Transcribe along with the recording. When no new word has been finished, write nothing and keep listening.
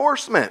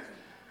enforcement.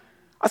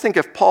 I think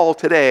if Paul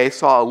today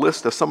saw a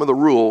list of some of the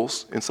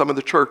rules in some of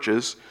the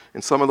churches,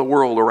 in some of the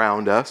world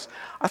around us,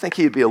 I think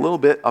he'd be a little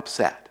bit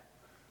upset.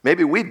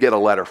 Maybe we'd get a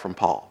letter from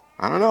Paul.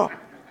 I don't know.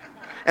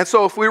 And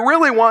so if we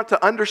really want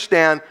to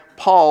understand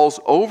Paul's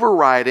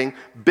overriding,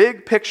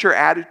 big picture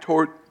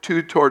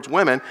attitude towards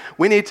women,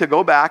 we need to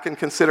go back and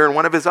consider in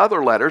one of his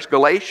other letters,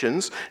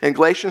 Galatians, in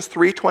Galatians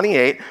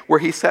 3:28, where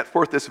he set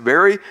forth this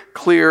very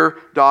clear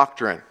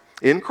doctrine.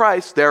 In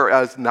Christ there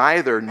is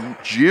neither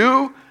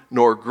Jew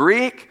nor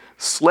Greek,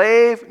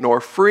 slave nor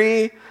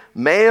free,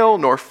 male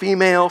nor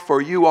female,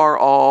 for you are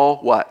all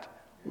what?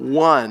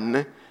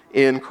 One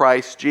in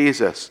Christ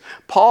Jesus.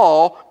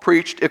 Paul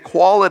preached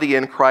equality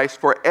in Christ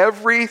for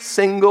every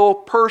single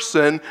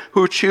person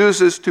who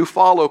chooses to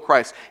follow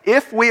Christ.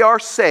 If we are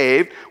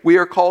saved, we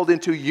are called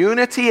into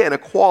unity and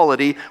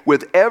equality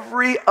with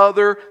every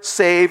other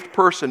saved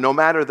person, no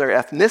matter their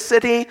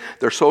ethnicity,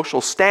 their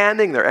social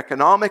standing, their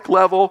economic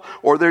level,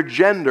 or their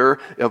gender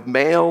of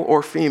male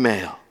or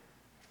female.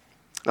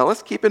 Now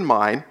let's keep in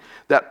mind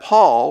that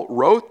Paul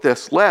wrote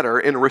this letter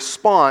in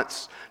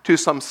response to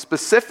some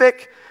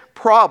specific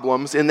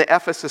problems in the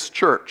Ephesus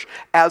church,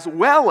 as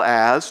well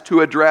as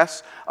to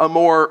address a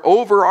more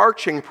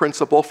overarching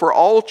principle for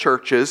all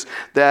churches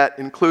that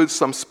includes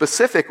some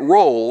specific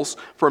roles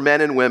for men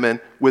and women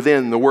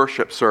within the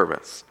worship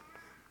service.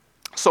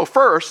 So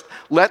first,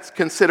 let's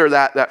consider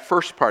that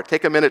first part.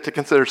 Take a minute to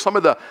consider some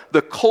of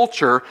the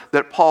culture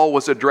that Paul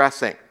was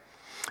addressing.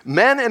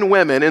 Men and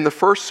women in the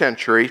first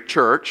century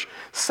church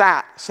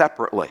sat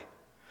separately.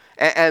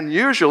 And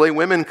usually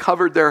women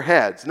covered their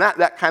heads. And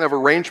that kind of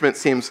arrangement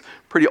seems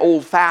pretty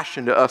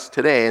old-fashioned to us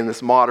today in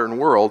this modern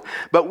world.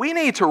 But we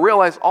need to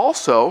realize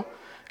also,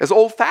 as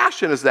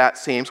old-fashioned as that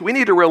seems, we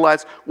need to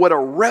realize what a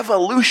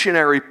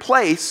revolutionary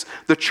place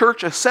the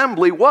church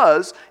assembly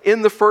was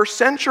in the first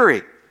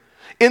century.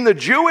 In the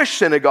Jewish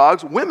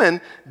synagogues,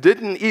 women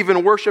didn't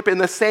even worship in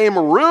the same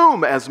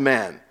room as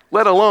men,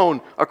 let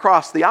alone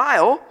across the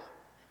aisle.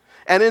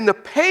 And in the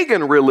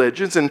pagan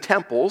religions and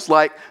temples,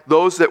 like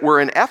those that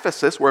were in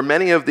Ephesus, where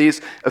many of these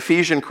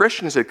Ephesian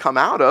Christians had come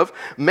out of,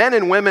 men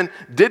and women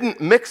didn't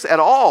mix at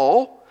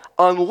all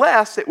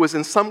unless it was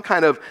in some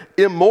kind of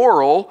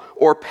immoral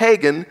or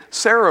pagan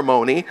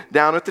ceremony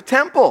down at the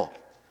temple.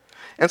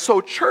 And so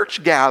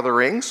church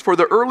gatherings for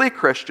the early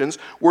Christians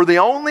were the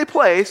only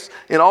place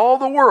in all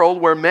the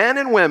world where men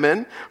and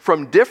women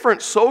from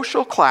different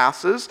social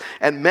classes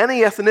and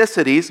many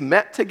ethnicities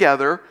met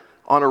together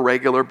on a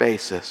regular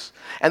basis.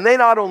 And they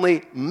not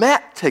only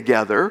met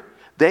together,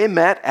 they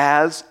met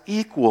as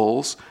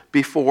equals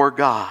before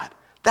God.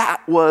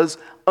 That was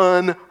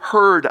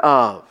unheard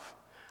of.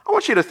 I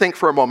want you to think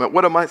for a moment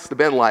what it must have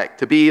been like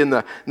to be in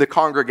the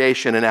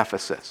congregation in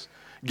Ephesus.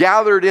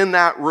 Gathered in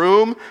that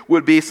room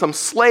would be some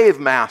slave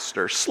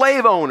masters,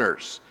 slave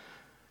owners.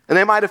 And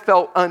they might have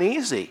felt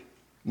uneasy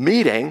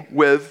meeting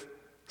with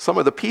some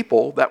of the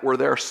people that were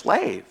their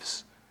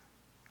slaves.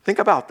 Think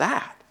about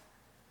that.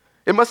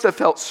 It must have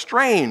felt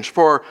strange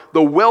for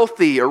the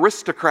wealthy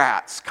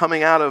aristocrats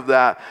coming out of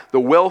the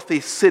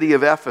wealthy city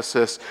of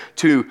Ephesus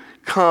to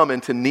come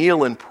and to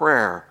kneel in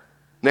prayer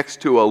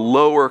next to a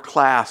lower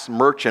class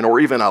merchant or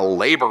even a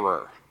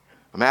laborer.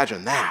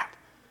 Imagine that.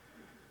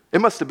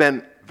 It must have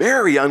been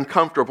very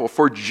uncomfortable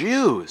for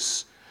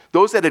Jews,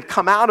 those that had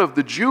come out of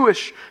the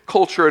Jewish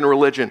culture and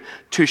religion,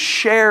 to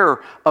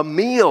share a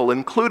meal,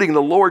 including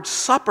the Lord's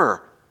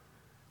Supper,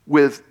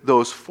 with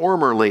those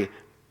formerly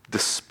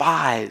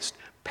despised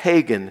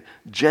pagan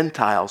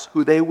Gentiles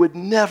who they would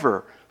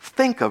never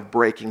think of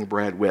breaking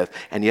bread with.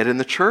 And yet in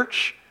the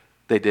church,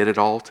 they did it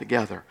all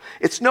together.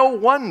 It's no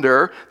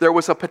wonder there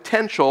was a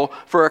potential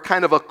for a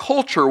kind of a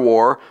culture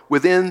war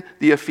within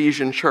the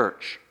Ephesian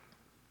church.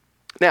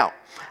 Now,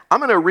 I'm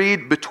going to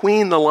read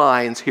between the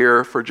lines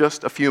here for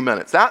just a few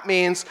minutes. That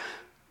means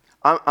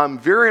I'm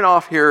veering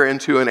off here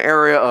into an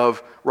area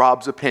of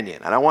Rob's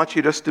opinion. And I want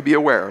you just to be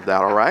aware of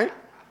that, all right?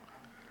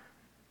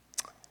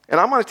 And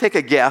I'm going to take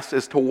a guess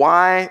as to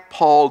why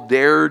Paul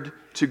dared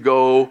to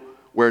go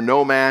where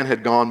no man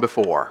had gone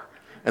before.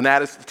 And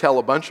that is to tell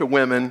a bunch of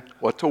women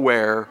what to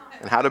wear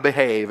and how to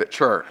behave at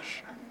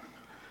church.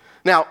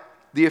 Now,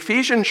 the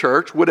Ephesian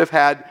church would have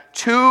had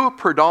two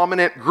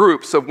predominant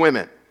groups of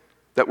women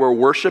that were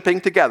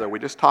worshiping together. We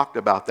just talked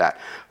about that.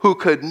 Who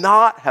could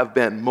not have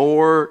been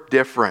more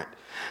different.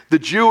 The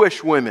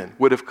Jewish women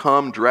would have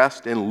come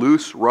dressed in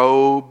loose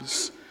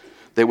robes.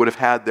 They would have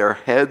had their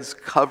heads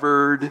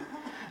covered.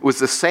 It was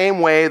the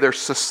same way their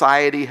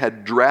society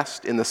had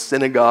dressed in the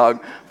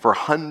synagogue for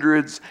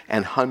hundreds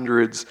and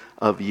hundreds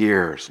of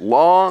years,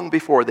 long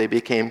before they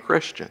became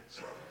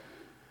Christians.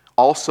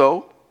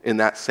 Also, in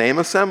that same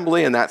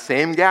assembly, in that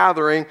same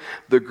gathering,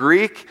 the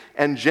Greek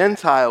and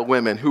Gentile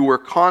women who were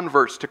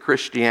converts to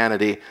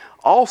Christianity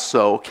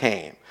also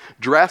came,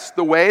 dressed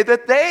the way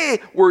that they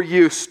were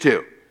used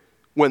to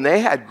when they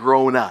had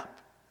grown up,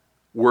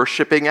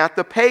 worshiping at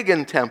the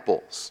pagan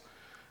temples.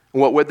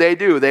 What would they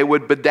do? They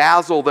would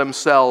bedazzle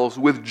themselves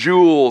with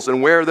jewels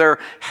and wear their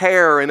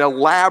hair in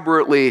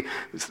elaborately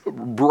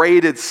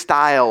braided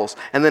styles.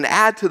 And then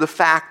add to the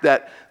fact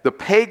that the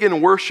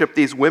pagan worship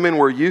these women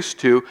were used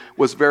to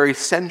was very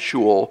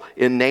sensual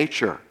in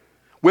nature.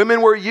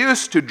 Women were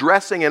used to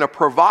dressing in a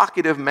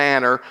provocative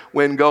manner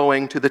when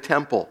going to the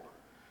temple.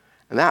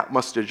 And that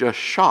must have just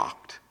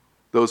shocked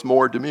those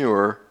more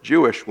demure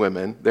Jewish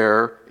women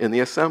there in the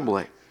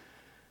assembly.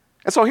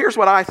 And so here's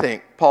what I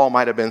think Paul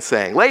might have been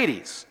saying.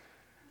 Ladies,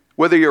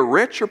 whether you're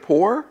rich or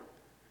poor,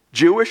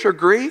 Jewish or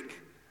Greek,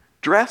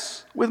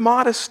 dress with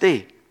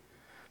modesty.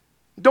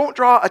 Don't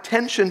draw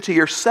attention to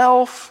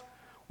yourself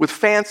with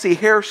fancy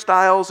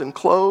hairstyles and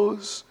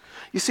clothes.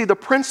 You see, the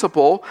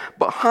principle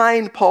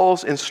behind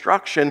Paul's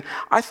instruction,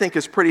 I think,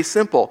 is pretty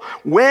simple.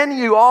 When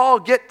you all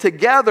get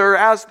together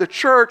as the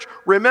church,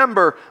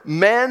 remember,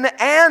 men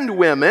and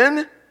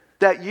women,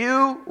 that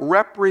you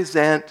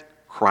represent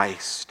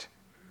Christ.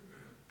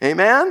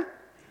 Amen?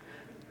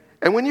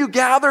 And when you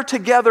gather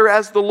together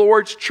as the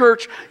Lord's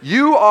church,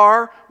 you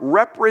are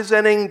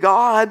representing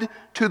God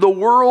to the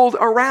world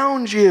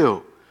around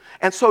you.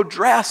 And so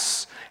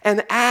dress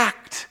and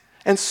act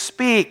and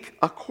speak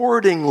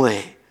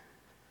accordingly.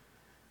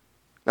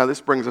 Now this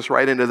brings us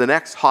right into the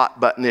next hot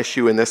button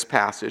issue in this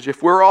passage.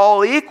 If we're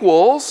all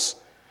equals,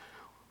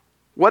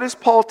 what is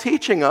Paul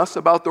teaching us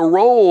about the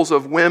roles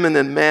of women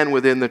and men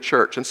within the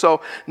church? And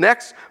so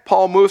next,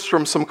 Paul moves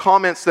from some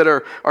comments that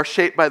are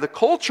shaped by the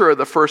culture of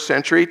the first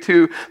century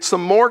to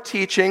some more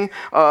teaching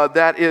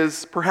that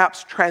is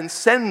perhaps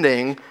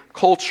transcending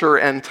culture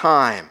and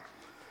time.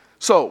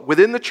 So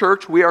within the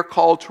church, we are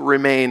called to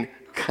remain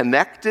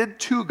connected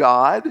to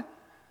God,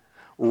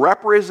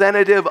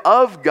 representative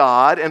of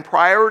God, and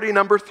priority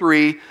number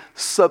 3,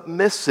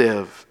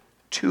 submissive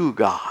to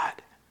God.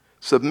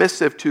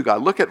 Submissive to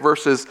God. Look at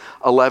verses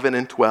 11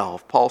 and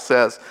 12. Paul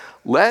says,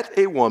 "Let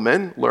a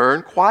woman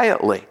learn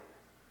quietly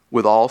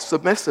with all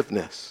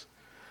submissiveness.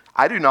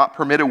 I do not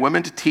permit a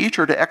woman to teach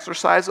or to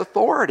exercise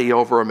authority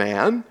over a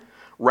man.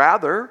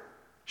 Rather,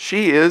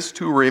 she is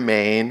to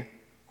remain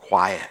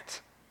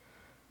quiet."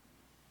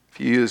 If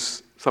you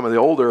use some of the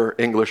older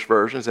English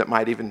versions, it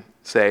might even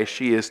say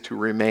she is to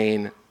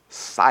remain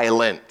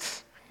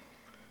silent.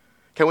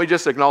 Can we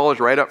just acknowledge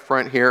right up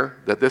front here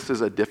that this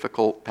is a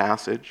difficult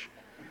passage?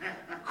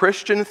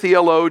 Christian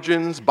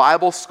theologians,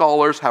 Bible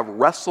scholars have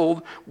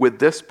wrestled with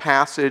this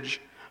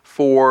passage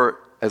for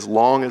as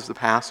long as the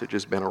passage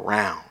has been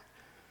around.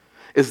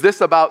 Is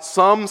this about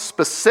some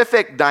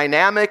specific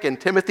dynamic in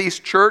Timothy's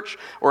church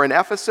or in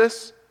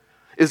Ephesus?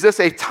 Is this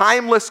a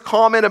timeless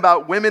comment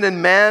about women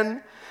and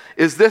men?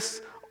 Is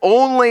this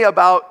only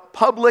about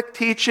public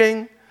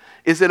teaching?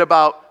 Is it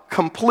about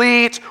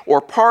complete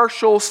or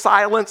partial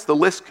silence? The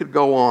list could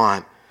go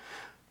on.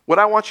 What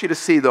I want you to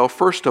see, though,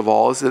 first of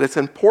all, is that it's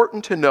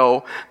important to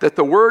know that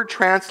the word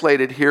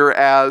translated here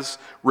as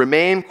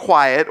remain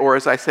quiet, or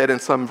as I said in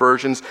some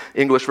versions,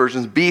 English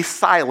versions, be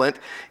silent,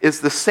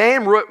 is the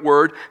same root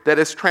word that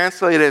is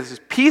translated as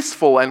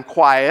peaceful and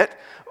quiet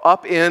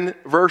up in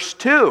verse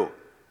 2.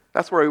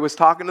 That's where he was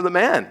talking to the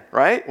men,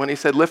 right? When he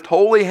said, lift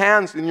holy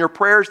hands in your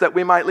prayers that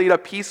we might lead a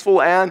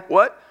peaceful and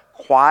what?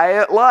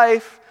 Quiet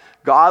life,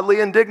 godly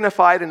and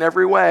dignified in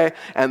every way.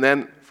 And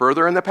then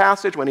further in the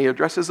passage, when he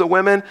addresses the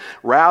women,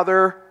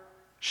 rather,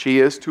 she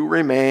is to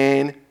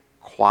remain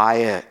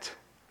quiet.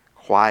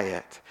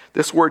 Quiet.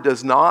 This word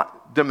does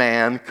not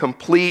demand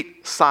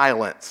complete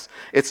silence.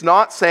 It's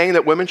not saying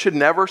that women should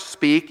never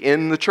speak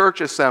in the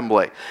church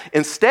assembly.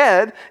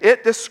 Instead,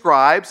 it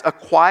describes a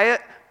quiet,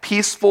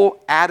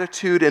 peaceful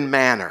attitude and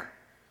manner.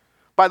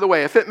 By the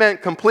way, if it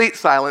meant complete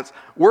silence,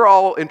 we're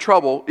all in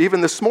trouble even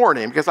this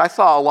morning, because I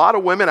saw a lot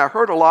of women, I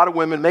heard a lot of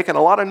women making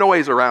a lot of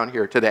noise around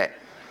here today.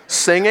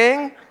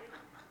 Singing,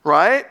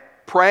 right?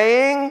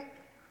 Praying,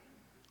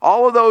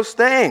 all of those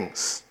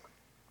things.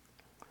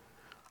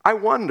 I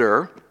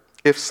wonder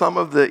if some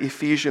of the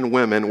Ephesian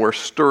women were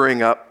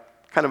stirring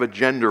up kind of a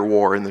gender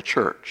war in the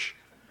church.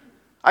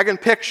 I can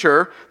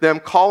picture them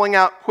calling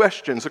out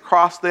questions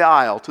across the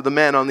aisle to the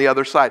men on the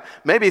other side.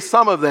 Maybe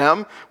some of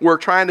them were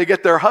trying to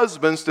get their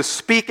husbands to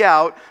speak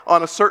out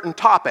on a certain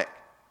topic.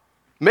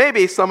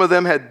 Maybe some of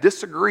them had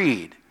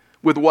disagreed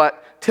with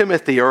what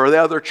Timothy or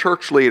the other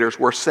church leaders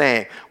were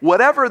saying.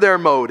 Whatever their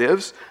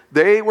motives,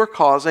 they were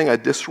causing a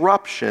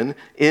disruption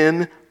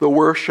in the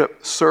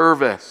worship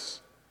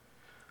service.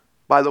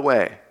 By the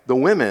way, the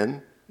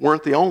women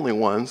weren't the only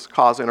ones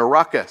causing a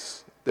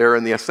ruckus there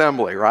in the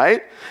assembly,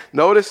 right?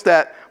 Notice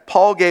that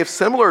Paul gave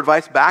similar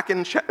advice back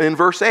in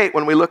verse 8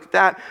 when we look at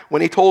that,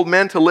 when he told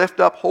men to lift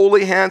up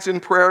holy hands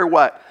in prayer,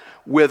 what?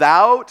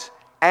 Without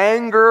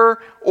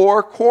anger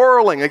or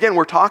quarreling. Again,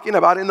 we're talking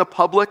about in the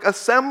public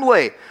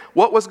assembly.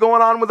 What was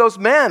going on with those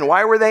men?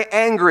 Why were they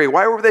angry?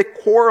 Why were they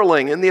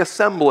quarreling in the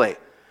assembly?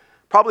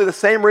 Probably the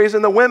same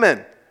reason the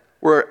women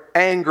were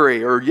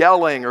angry or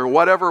yelling or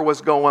whatever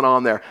was going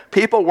on there.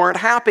 People weren't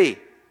happy.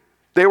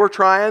 They were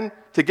trying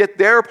to get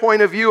their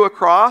point of view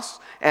across,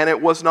 and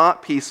it was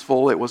not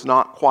peaceful, it was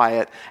not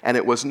quiet, and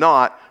it was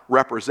not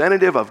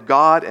representative of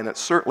God, and it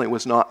certainly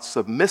was not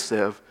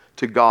submissive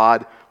to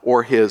God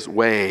or His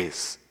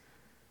ways.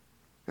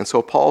 And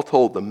so Paul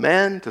told the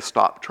men to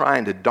stop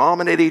trying to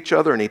dominate each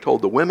other, and he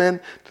told the women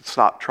to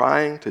stop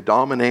trying to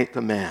dominate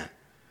the men.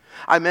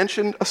 I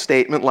mentioned a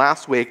statement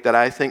last week that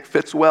I think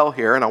fits well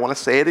here, and I want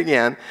to say it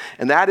again,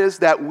 and that is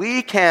that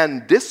we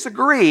can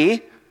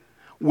disagree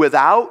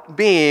without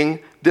being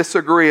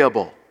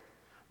disagreeable.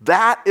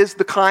 That is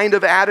the kind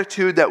of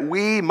attitude that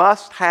we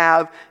must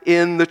have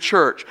in the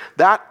church.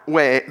 That's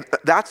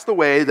the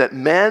way that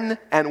men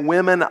and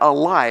women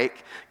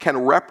alike can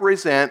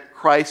represent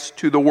Christ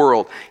to the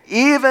world,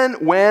 even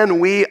when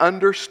we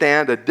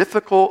understand a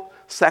difficult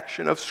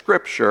section of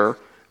Scripture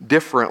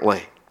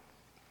differently.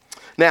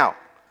 Now,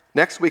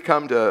 next we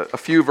come to a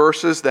few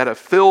verses that have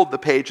filled the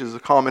pages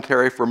of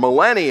commentary for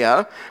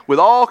millennia with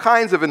all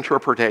kinds of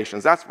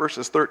interpretations. That's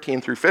verses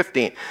 13 through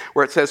 15,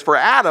 where it says, "For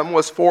Adam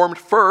was formed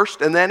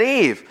first and then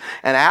Eve.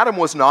 And Adam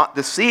was not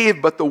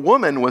deceived, but the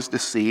woman was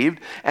deceived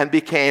and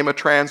became a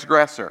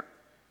transgressor.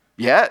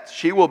 Yet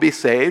she will be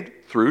saved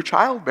through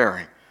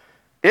childbearing,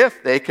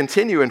 if they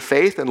continue in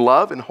faith and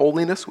love and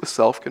holiness with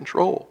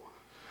self-control."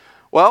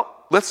 Well,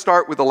 let's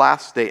start with the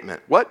last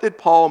statement. What did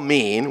Paul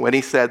mean when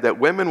he said that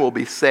women will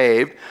be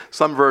saved,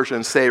 some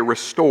versions say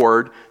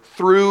restored,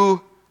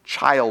 through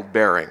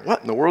childbearing?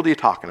 What in the world are you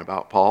talking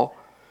about, Paul?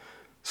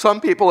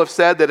 Some people have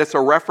said that it's a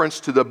reference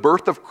to the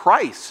birth of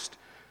Christ,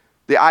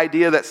 the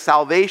idea that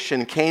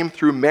salvation came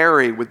through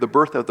Mary with the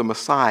birth of the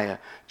Messiah,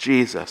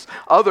 Jesus.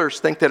 Others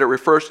think that it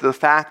refers to the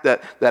fact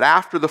that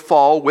after the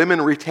fall,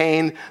 women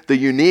retained the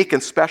unique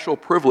and special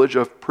privilege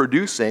of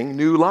producing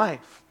new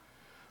life.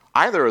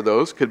 Either of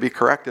those could be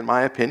correct in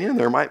my opinion.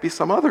 There might be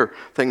some other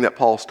thing that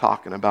Paul's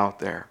talking about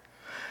there.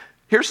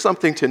 Here's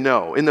something to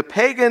know. In the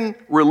pagan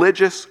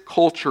religious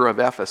culture of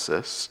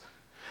Ephesus,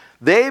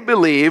 they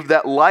believed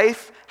that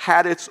life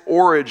had its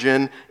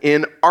origin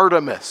in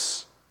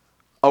Artemis,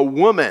 a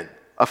woman,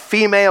 a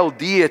female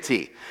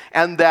deity,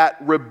 and that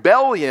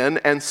rebellion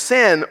and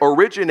sin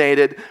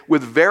originated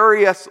with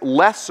various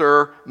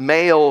lesser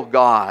male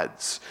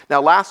gods.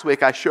 Now, last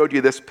week I showed you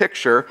this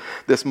picture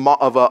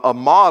of a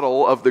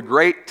model of the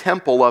great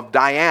temple of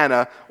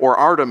Diana or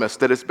Artemis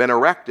that has been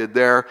erected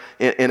there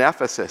in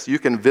Ephesus. You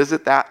can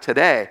visit that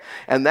today.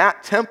 And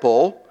that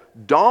temple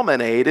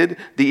dominated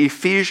the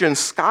Ephesian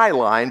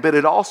skyline, but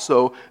it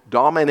also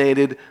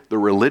dominated the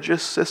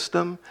religious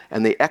system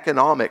and the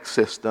economic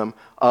system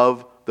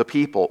of the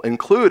people,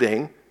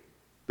 including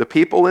the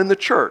people in the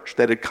church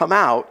that had come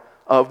out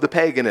of the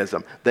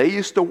paganism. They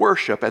used to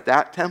worship at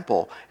that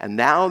temple, and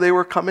now they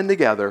were coming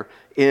together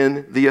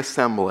in the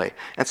assembly.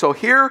 And so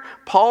here,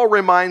 Paul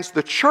reminds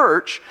the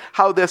church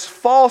how this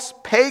false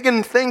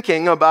pagan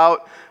thinking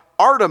about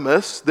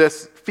Artemis,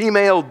 this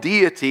female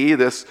deity,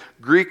 this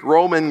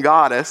Greek-Roman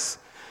goddess,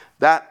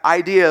 that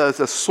idea as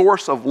a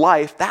source of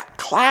life, that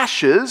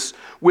clashes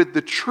with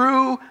the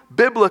true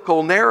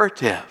biblical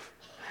narrative.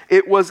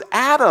 It was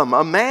Adam,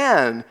 a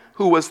man,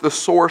 who was the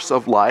source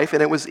of life,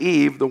 and it was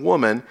Eve, the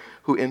woman,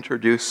 who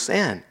introduced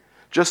sin.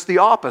 Just the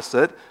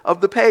opposite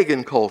of the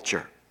pagan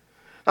culture.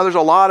 Now, there's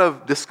a lot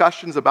of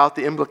discussions about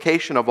the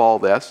implication of all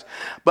this,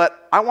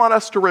 but I want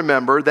us to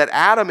remember that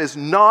Adam is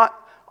not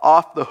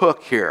off the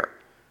hook here.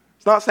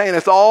 It's not saying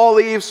it's all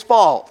Eve's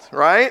fault,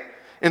 right?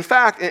 In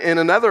fact, in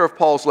another of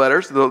Paul's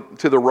letters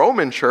to the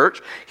Roman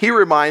church, he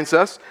reminds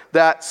us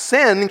that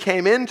sin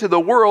came into the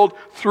world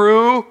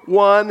through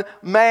one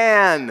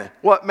man.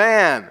 What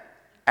man?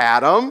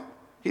 Adam.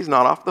 He's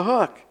not off the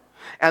hook.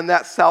 And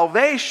that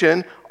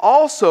salvation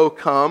also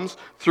comes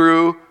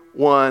through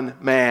one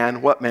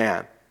man. What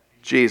man?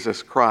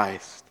 Jesus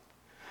Christ.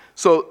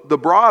 So the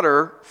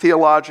broader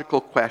theological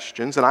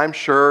questions, and I'm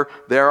sure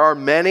there are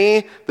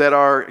many that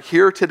are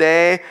here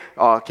today.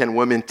 Can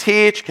women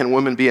teach? Can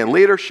women be in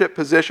leadership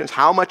positions?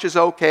 How much is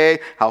okay?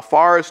 How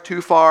far is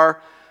too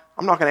far?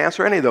 I'm not going to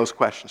answer any of those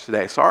questions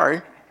today.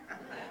 Sorry.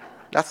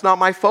 That's not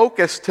my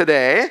focus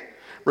today.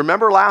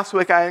 Remember last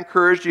week I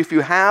encouraged you, if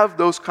you have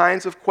those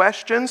kinds of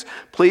questions,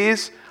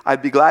 please,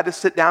 I'd be glad to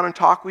sit down and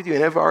talk with you.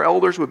 Any of our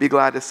elders would be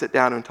glad to sit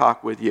down and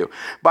talk with you.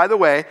 By the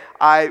way,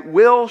 I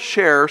will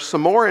share some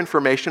more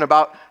information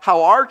about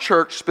how our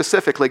church,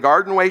 specifically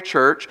Garden Way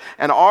Church,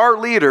 and our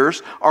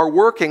leaders are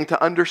working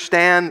to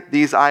understand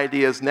these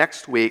ideas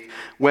next week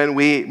when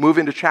we move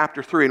into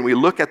chapter 3 and we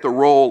look at the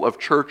role of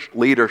church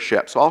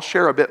leadership. So I'll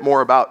share a bit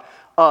more about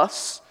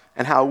us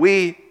and how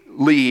we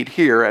lead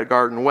here at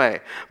Garden Way.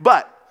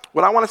 But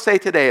what I want to say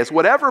today is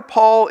whatever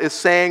Paul is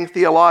saying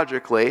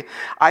theologically,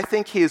 I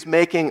think he is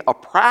making a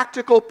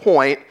practical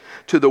point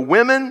to the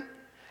women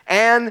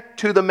and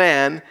to the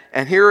men,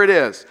 and here it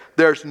is.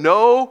 There's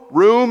no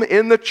room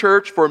in the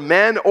church for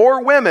men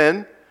or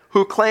women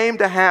who claim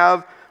to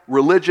have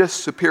religious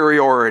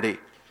superiority.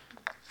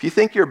 If you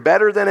think you're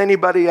better than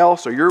anybody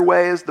else or your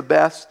way is the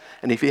best,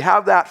 and if you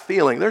have that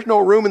feeling, there's no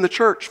room in the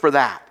church for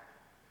that.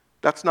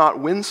 That's not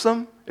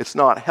winsome, it's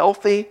not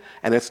healthy,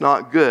 and it's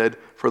not good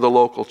for the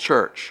local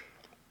church.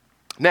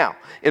 Now,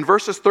 in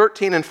verses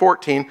 13 and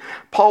 14,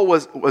 Paul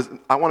was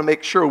I want to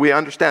make sure we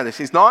understand this.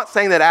 He's not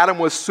saying that Adam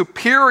was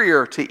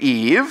superior to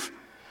Eve.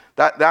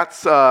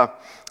 That's a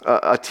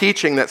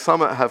teaching that some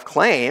have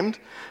claimed,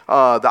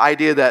 the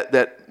idea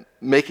that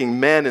making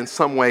men in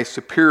some way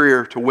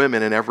superior to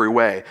women in every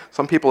way.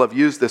 Some people have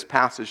used this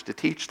passage to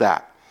teach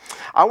that.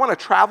 I want to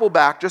travel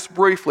back just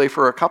briefly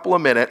for a couple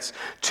of minutes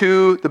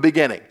to the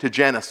beginning, to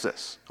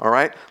Genesis, all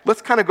right?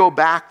 Let's kind of go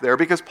back there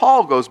because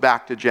Paul goes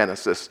back to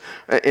Genesis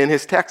in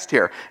his text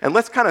here. And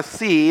let's kind of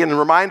see and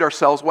remind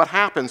ourselves what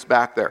happens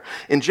back there.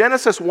 In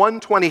Genesis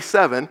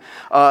 1:27,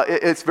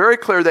 it's very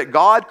clear that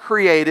God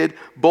created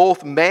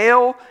both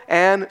male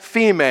and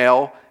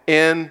female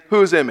in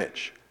whose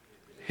image?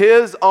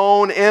 His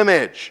own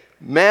image.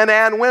 Men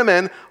and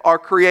women are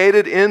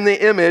created in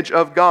the image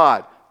of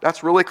God.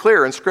 That's really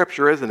clear in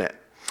Scripture, isn't it?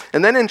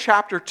 And then in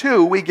chapter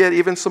 2, we get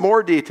even some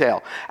more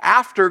detail.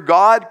 After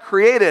God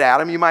created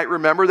Adam, you might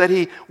remember that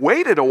he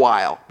waited a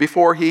while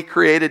before he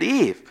created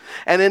Eve.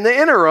 And in the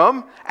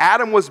interim,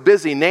 Adam was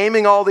busy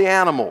naming all the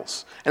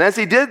animals. And as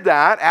he did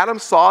that, Adam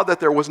saw that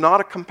there was not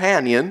a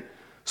companion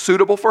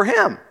suitable for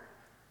him.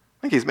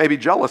 I think he's maybe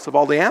jealous of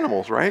all the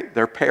animals, right?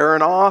 They're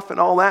pairing off and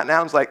all that. And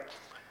Adam's like,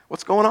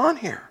 what's going on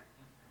here?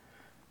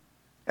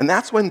 And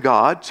that's when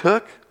God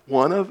took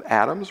one of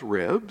Adam's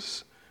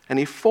ribs and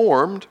he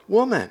formed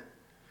woman.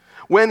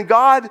 When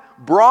God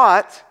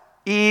brought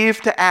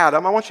Eve to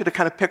Adam, I want you to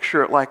kind of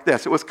picture it like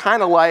this. It was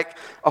kind of like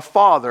a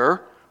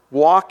father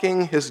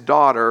walking his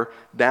daughter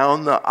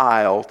down the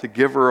aisle to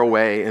give her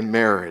away in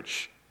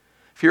marriage.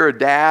 If you're a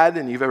dad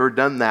and you've ever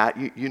done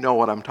that, you know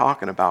what I'm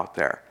talking about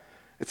there.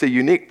 It's a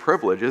unique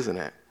privilege, isn't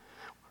it?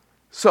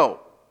 So,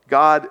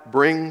 God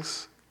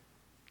brings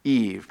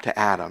Eve to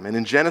Adam. And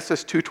in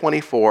Genesis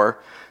 2:24,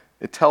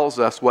 it tells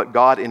us what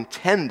God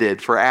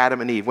intended for Adam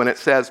and Eve when it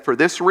says, for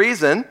this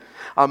reason,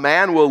 a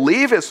man will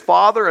leave his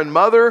father and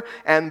mother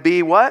and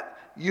be what?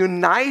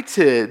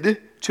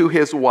 United to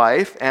his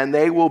wife, and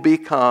they will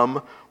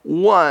become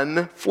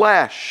one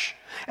flesh.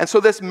 And so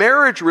this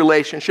marriage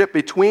relationship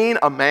between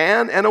a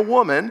man and a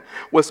woman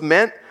was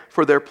meant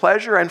for their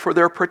pleasure and for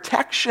their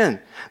protection.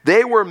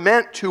 They were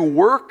meant to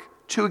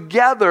work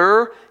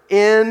together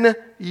in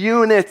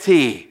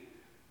unity.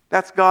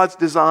 That's God's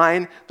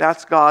design.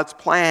 That's God's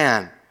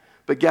plan.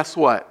 But guess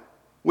what?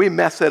 We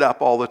mess it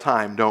up all the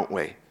time, don't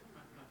we?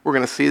 We're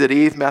going to see that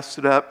Eve messed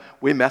it up.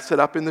 We mess it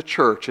up in the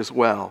church as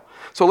well.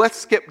 So let's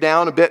skip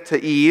down a bit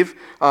to Eve.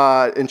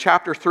 In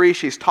chapter 3,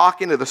 she's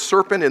talking to the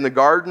serpent in the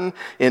garden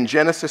in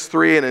Genesis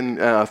 3 and in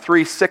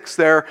 3:6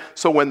 there.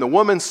 So when the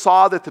woman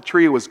saw that the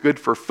tree was good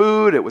for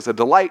food, it was a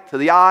delight to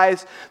the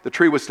eyes, the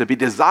tree was to be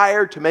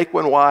desired to make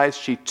one wise,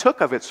 she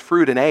took of its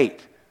fruit and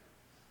ate.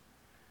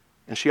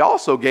 And she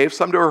also gave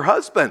some to her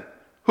husband,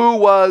 who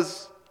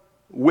was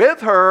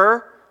with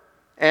her,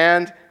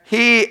 and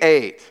he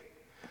ate.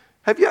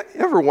 Have you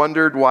ever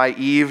wondered why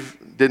Eve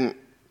didn't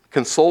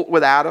consult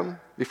with Adam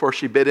before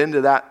she bit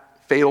into that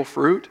fatal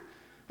fruit?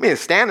 I mean,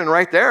 it's standing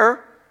right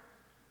there.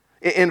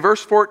 In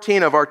verse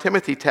 14 of our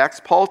Timothy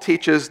text, Paul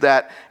teaches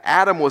that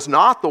Adam was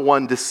not the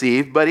one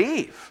deceived, but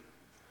Eve.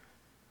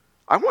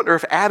 I wonder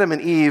if Adam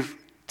and Eve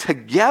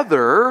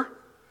together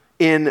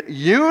in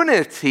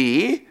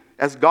unity,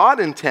 as God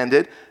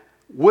intended,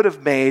 would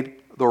have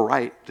made the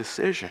right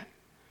decision.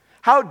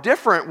 How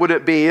different would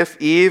it be if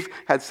Eve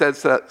had said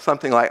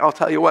something like, I'll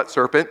tell you what,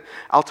 serpent,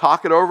 I'll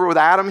talk it over with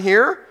Adam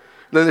here,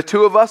 then the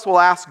two of us will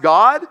ask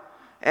God,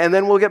 and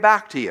then we'll get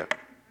back to you.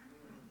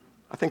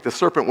 I think the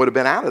serpent would have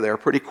been out of there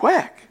pretty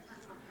quick.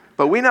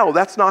 But we know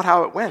that's not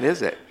how it went,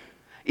 is it?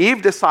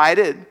 Eve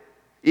decided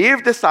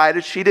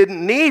she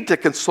didn't need to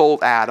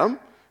consult Adam.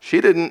 She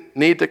didn't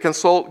need to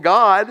consult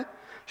God.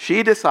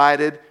 She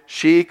decided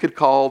she could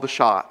call the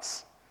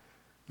shots.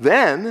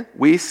 Then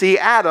we see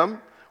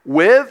Adam,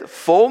 with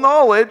full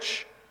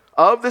knowledge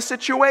of the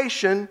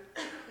situation,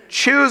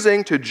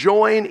 choosing to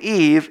join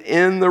Eve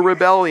in the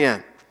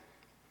rebellion.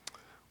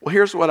 Well,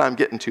 here's what I'm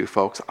getting to,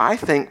 folks. I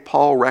think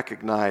Paul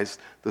recognized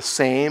the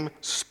same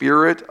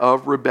spirit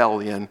of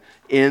rebellion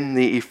in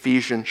the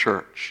Ephesian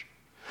church.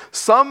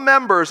 Some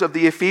members of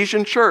the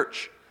Ephesian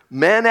church,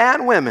 men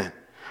and women,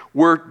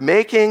 were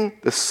making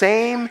the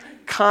same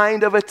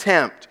kind of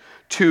attempt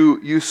to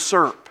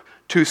usurp,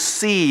 to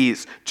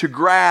seize, to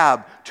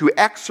grab, to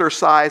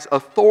exercise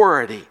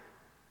authority.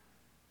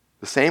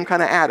 The same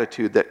kind of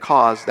attitude that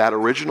caused that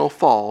original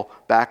fall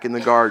back in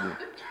the garden.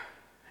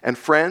 And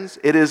friends,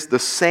 it is the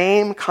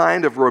same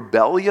kind of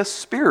rebellious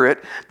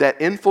spirit that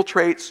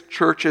infiltrates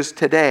churches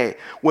today.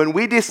 When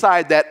we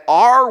decide that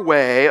our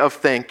way of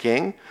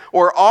thinking,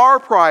 or our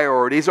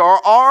priorities,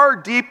 or our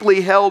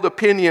deeply held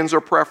opinions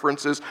or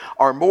preferences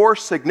are more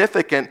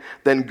significant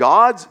than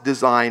God's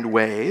designed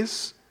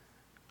ways,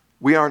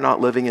 we are not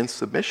living in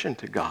submission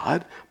to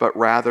God, but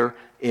rather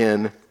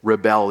in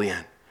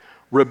rebellion.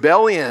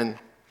 Rebellion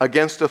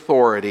against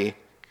authority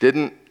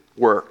didn't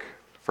work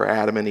for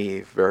Adam and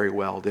Eve very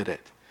well, did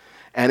it?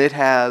 And it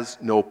has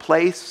no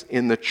place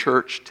in the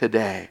church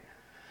today.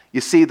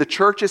 You see, the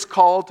church is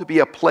called to be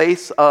a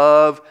place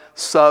of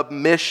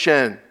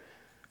submission.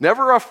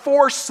 Never a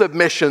forced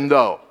submission,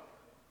 though.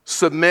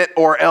 Submit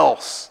or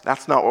else.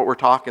 That's not what we're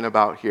talking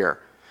about here.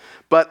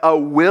 But a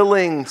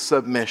willing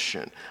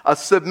submission, a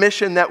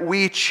submission that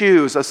we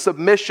choose, a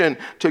submission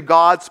to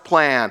God's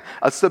plan,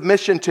 a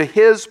submission to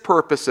His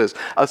purposes,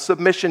 a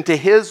submission to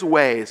His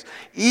ways,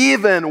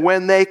 even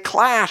when they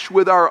clash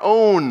with our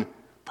own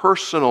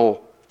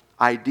personal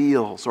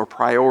ideals or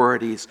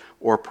priorities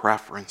or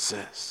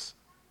preferences.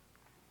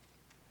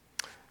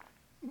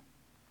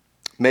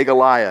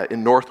 Meghalaya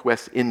in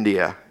northwest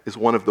India is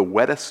one of the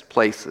wettest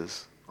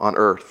places on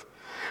earth.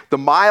 The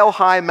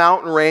mile-high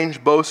mountain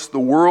range boasts the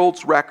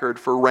world's record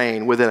for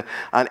rain with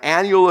an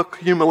annual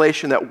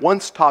accumulation that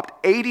once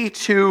topped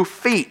 82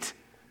 feet,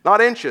 not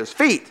inches,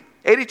 feet,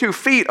 82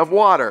 feet of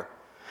water.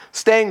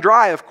 Staying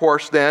dry, of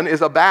course, then,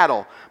 is a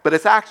battle, but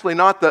it's actually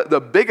not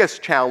the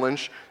biggest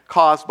challenge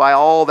caused by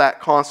all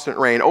that constant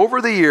rain. Over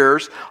the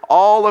years,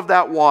 all of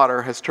that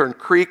water has turned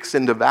creeks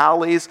into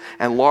valleys,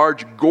 and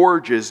large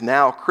gorges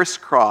now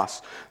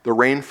crisscross the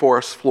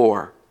rainforest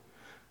floor.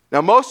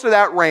 Now, most of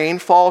that rain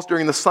falls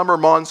during the summer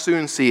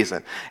monsoon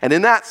season, and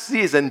in that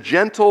season,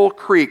 gentle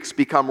creeks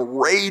become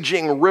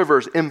raging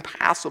rivers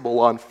impassable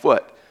on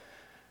foot.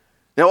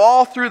 Now,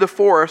 all through the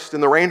forest,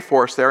 in the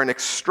rainforest there, an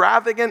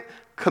extravagant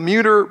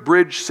commuter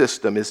bridge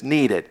system is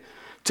needed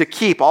to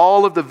keep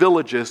all of the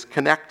villages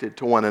connected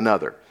to one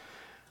another.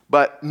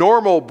 But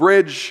normal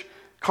bridge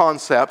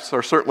concepts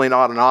are certainly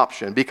not an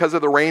option. Because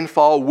of the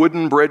rainfall,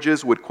 wooden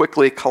bridges would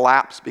quickly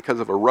collapse because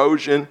of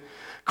erosion.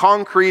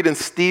 Concrete and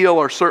steel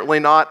are certainly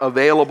not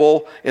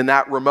available in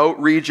that remote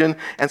region.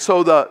 And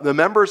so the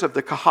members of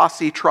the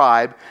Khasi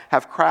tribe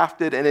have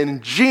crafted an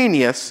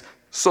ingenious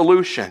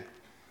solution.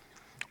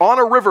 On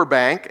a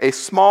riverbank, a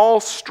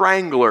small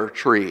strangler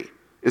tree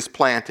is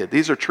planted.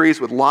 These are trees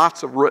with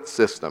lots of root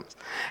systems.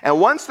 And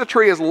once the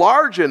tree is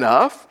large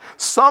enough,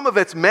 some of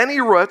its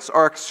many roots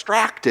are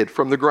extracted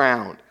from the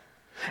ground.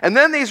 And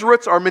then these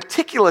roots are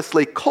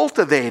meticulously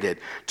cultivated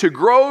to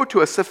grow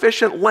to a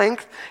sufficient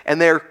length,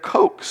 and they're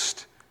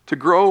coaxed to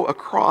grow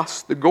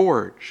across the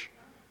gorge.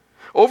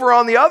 Over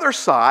on the other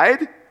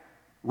side,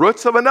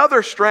 roots of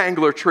another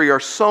strangler tree are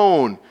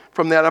sown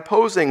from that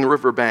opposing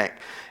riverbank.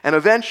 And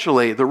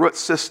eventually, the root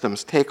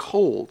systems take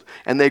hold,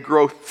 and they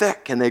grow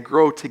thick, and they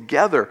grow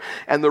together.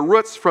 And the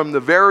roots from the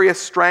various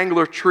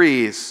strangler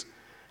trees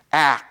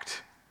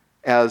act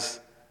as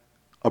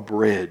a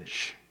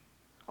bridge,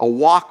 a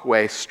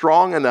walkway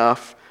strong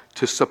enough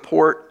to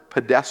support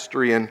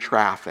pedestrian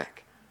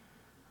traffic.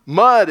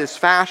 Mud is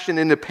fashioned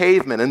into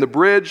pavement, and the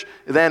bridge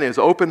then is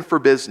open for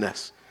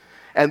business.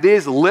 And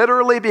these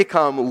literally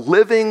become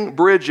living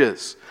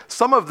bridges.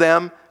 Some of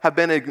them have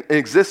been in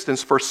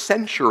existence for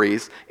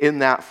centuries in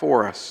that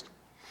forest.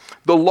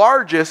 The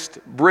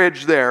largest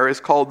bridge there is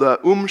called the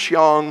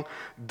Umxiong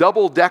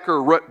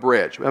double-decker root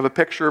bridge. We have a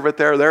picture of it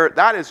there.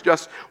 That is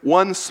just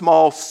one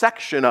small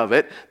section of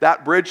it.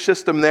 That bridge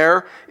system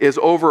there is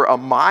over a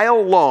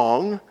mile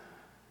long,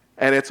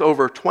 and it's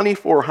over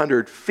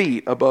 2,400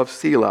 feet above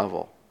sea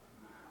level.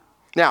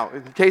 Now,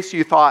 in case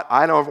you thought,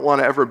 I don't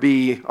want to ever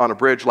be on a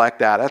bridge like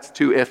that, that's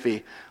too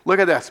iffy. Look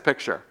at this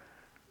picture.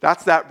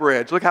 That's that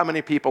bridge. Look how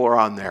many people are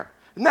on there.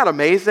 Isn't that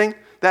amazing?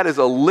 That is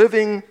a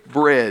living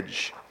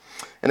bridge.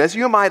 And as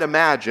you might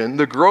imagine,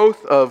 the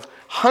growth of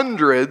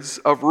hundreds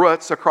of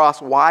roots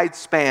across wide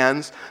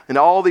spans in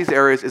all these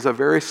areas is a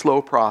very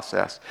slow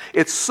process.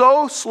 It's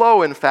so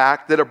slow, in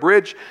fact, that a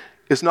bridge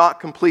is not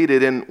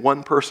completed in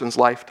one person's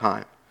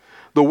lifetime.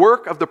 The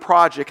work of the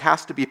project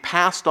has to be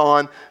passed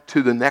on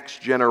to the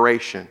next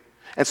generation.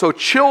 And so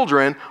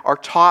children are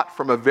taught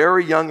from a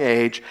very young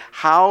age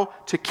how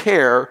to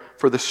care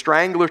for the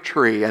strangler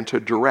tree and to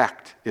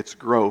direct its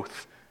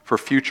growth for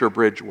future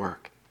bridge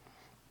work.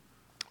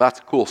 That's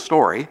a cool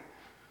story.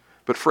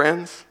 But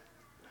friends,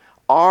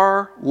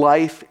 our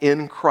life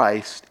in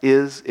Christ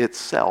is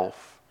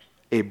itself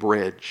a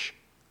bridge.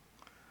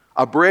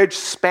 A bridge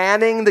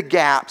spanning the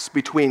gaps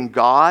between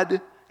God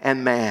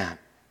and man.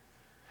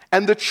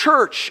 And the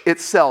church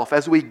itself,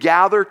 as we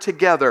gather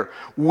together,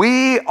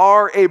 we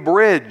are a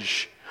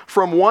bridge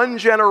from one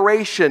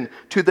generation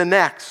to the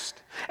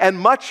next. And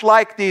much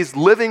like these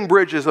living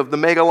bridges of the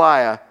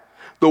Meghalaya,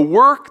 the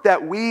work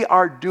that we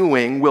are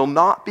doing will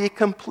not be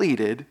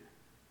completed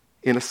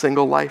in a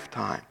single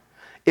lifetime.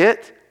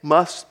 It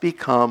must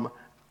become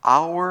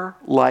our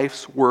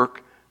life's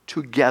work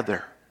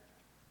together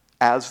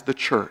as the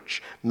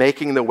church,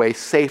 making the way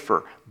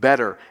safer,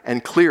 better,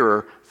 and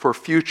clearer for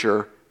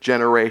future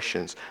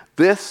generations.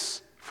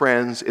 This,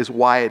 friends, is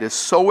why it is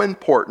so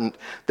important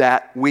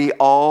that we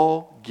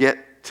all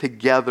get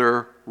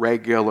together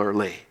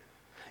regularly,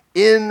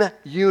 in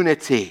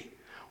unity,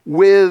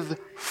 with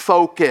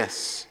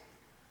focus.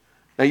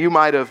 Now, you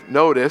might have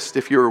noticed,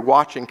 if you were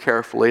watching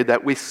carefully,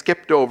 that we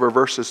skipped over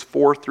verses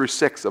 4 through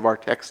 6 of our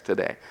text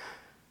today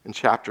in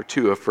chapter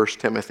 2 of 1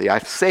 Timothy.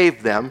 I've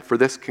saved them for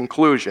this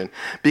conclusion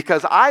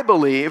because I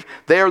believe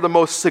they are the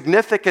most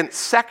significant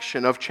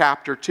section of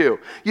chapter 2.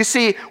 You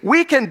see,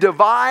 we can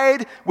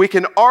divide, we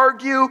can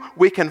argue,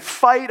 we can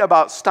fight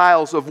about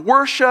styles of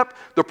worship,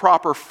 the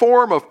proper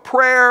form of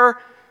prayer,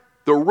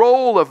 the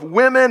role of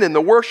women in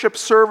the worship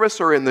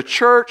service or in the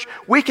church.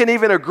 We can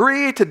even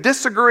agree to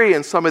disagree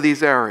in some of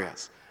these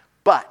areas.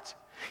 But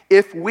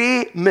if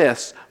we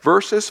miss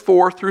verses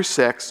 4 through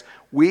 6,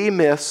 we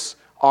miss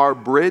our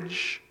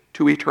bridge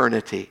to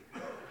eternity.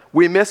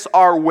 We miss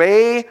our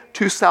way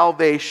to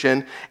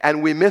salvation,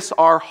 and we miss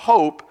our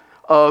hope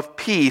of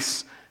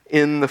peace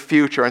in the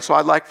future. And so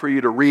I'd like for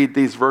you to read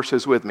these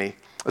verses with me.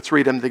 Let's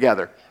read them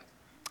together.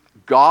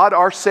 God,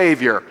 our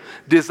Savior,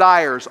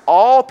 desires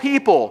all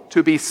people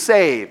to be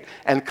saved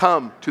and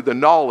come to the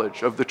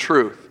knowledge of the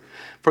truth.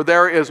 For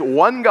there is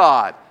one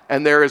God,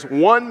 and there is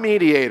one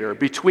mediator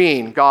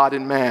between God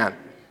and man,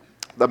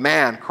 the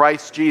man,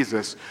 Christ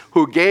Jesus,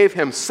 who gave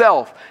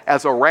himself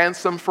as a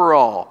ransom for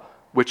all,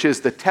 which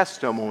is the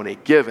testimony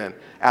given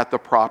at the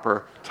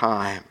proper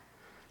time.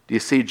 Do you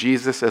see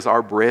Jesus as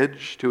our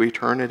bridge to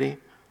eternity?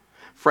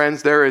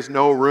 Friends, there is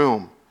no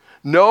room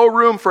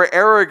for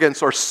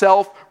arrogance or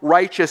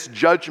self-righteous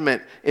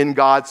judgment in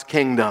God's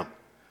kingdom.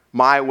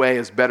 My way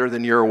is better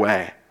than your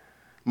way.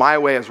 My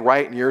way is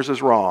right and yours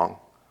is wrong.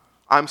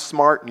 I'm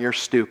smart and you're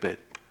stupid.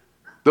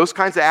 Those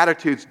kinds of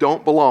attitudes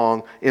don't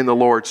belong in the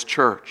Lord's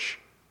church.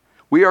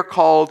 We are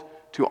called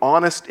to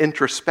honest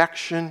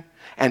introspection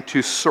and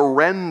to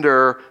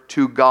surrender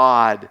to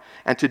God,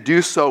 and to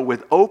do so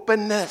with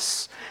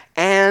openness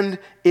and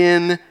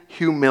in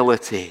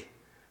humility.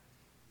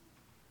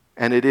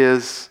 And it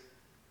is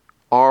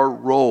our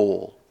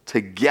role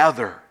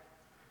together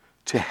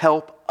to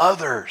help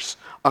others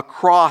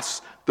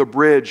across the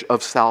bridge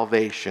of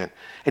salvation.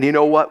 And you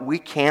know what? We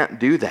can't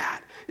do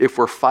that if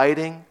we're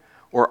fighting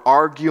or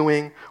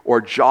arguing or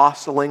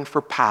jostling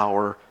for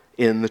power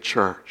in the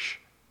church.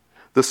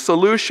 The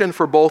solution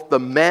for both the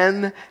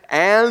men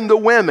and the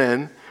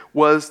women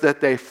was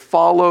that they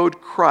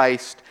followed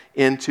Christ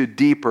into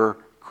deeper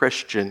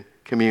Christian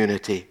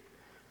community.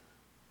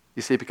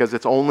 You see, because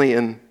it's only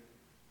in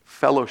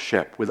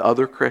fellowship with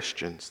other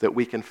Christians that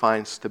we can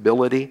find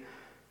stability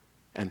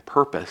and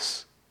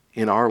purpose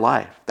in our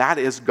life. That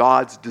is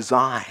God's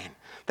design.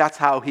 That's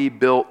how He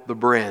built the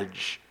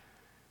bridge.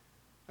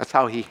 That's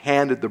how He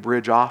handed the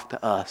bridge off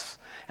to us.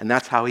 And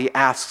that's how He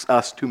asks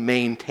us to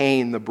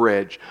maintain the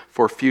bridge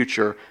for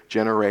future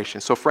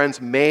generations. So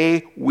friends,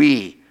 may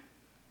we,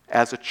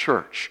 as a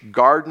church,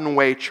 Garden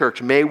Way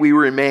Church, may we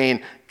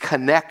remain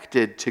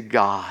connected to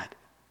God,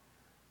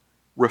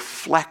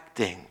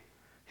 reflecting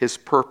His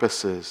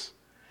purposes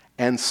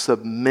and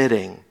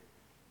submitting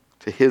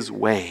to His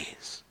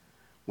ways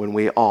when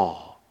we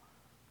all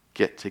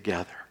get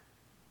together.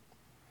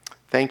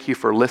 Thank you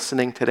for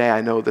listening today. I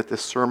know that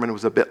this sermon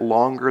was a bit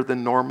longer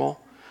than normal.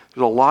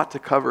 There's a lot to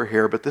cover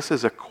here, but this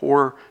is a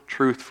core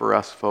truth for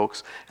us,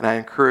 folks, and I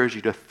encourage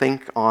you to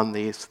think on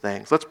these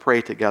things. Let's pray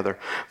together.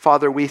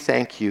 Father, we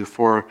thank you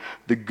for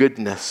the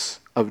goodness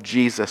of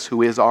Jesus,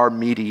 who is our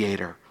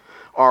mediator,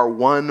 our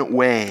one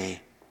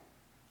way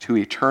to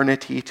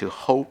eternity, to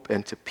hope,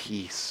 and to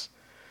peace.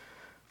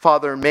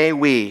 Father, may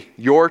we,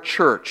 your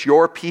church,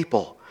 your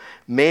people,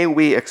 may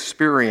we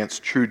experience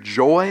true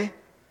joy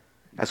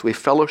as we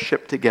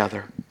fellowship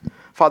together.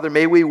 Father,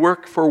 may we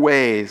look for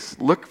ways,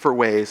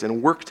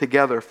 and work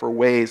together for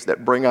ways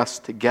that bring us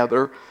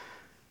together,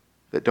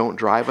 that don't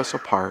drive us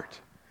apart.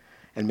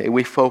 And may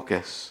we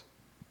focus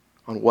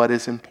on what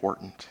is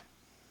important,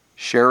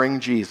 sharing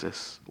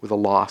Jesus with a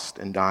lost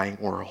and dying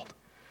world.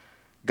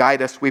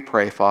 Guide us, we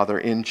pray, Father,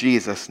 in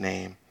Jesus'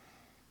 name.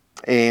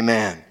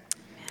 Amen.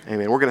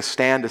 Amen. We're going to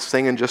stand to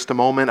sing in just a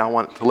moment. I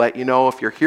want to let you know, if you're here